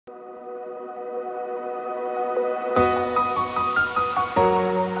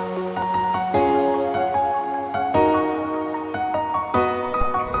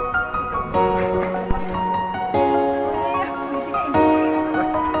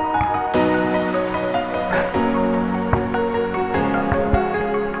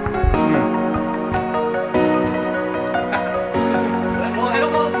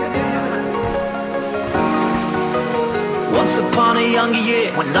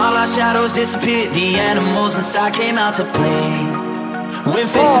When all our shadows disappeared, the animals inside came out to play. Went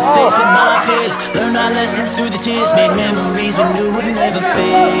face to face with my fears, learned our lessons through the tears, made memories we knew would never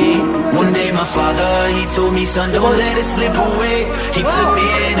fade. One day my father, he told me, son, don't let it slip away. He took me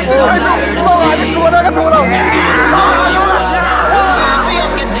in his arms, I heard him say, when you get older, you wild heart will live for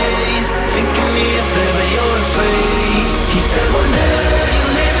younger days. Think of me if ever you're afraid. He said one day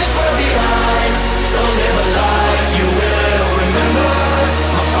you'll leave this world behind, so live a life you will remember.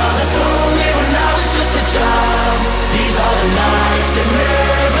 My father told me when I was just a child, these are the nights that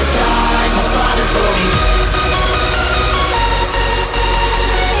never die. My father told me.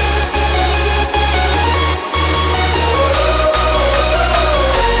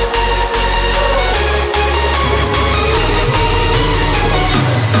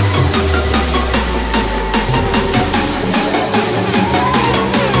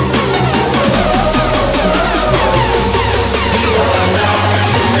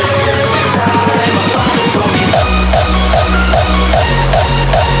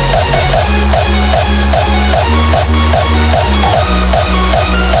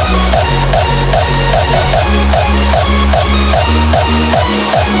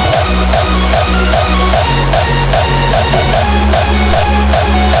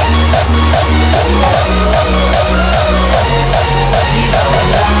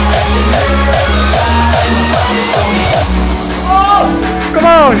 Come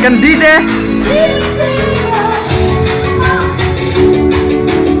on, can DJ?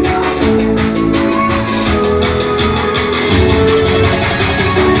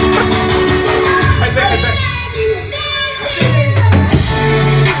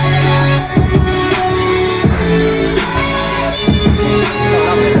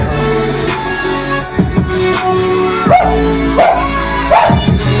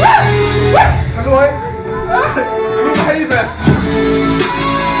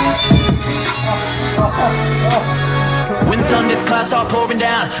 When thunderclouds start pouring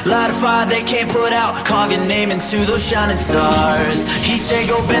down, light a fire they can't put out, carve your name into those shining stars. He said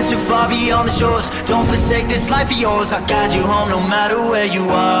go venture far beyond the shores, don't forsake this life of yours, I'll guide you home no matter where you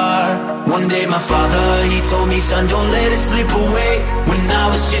are. One day my father, he told me, son, don't let it slip away. When I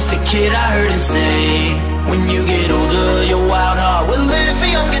was just a kid I heard him say, when you get older your wild heart will live for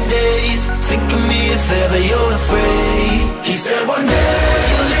younger days. Think of me if ever you're afraid. He said one day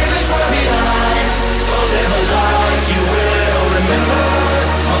you'll leave this world behind, so live a life you will remember.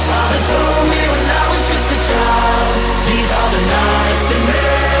 My father told me when I was just a child, these are the nights that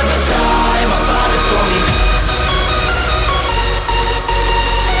never die. My father told me.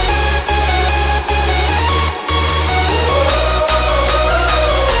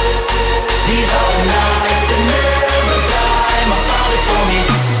 These are the nights that never die. My father told me.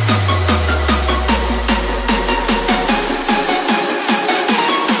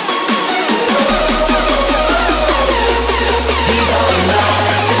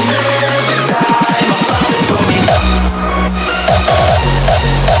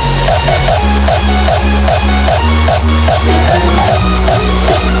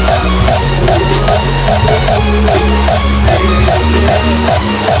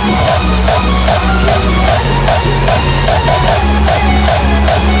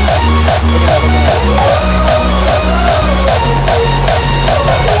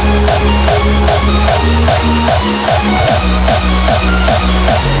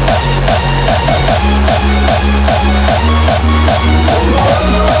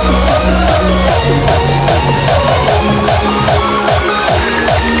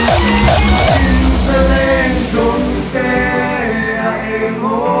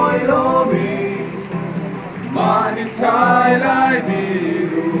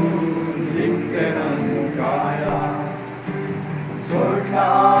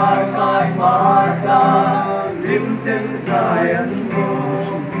 Limten seien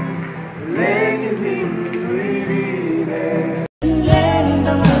Rom, lege Wind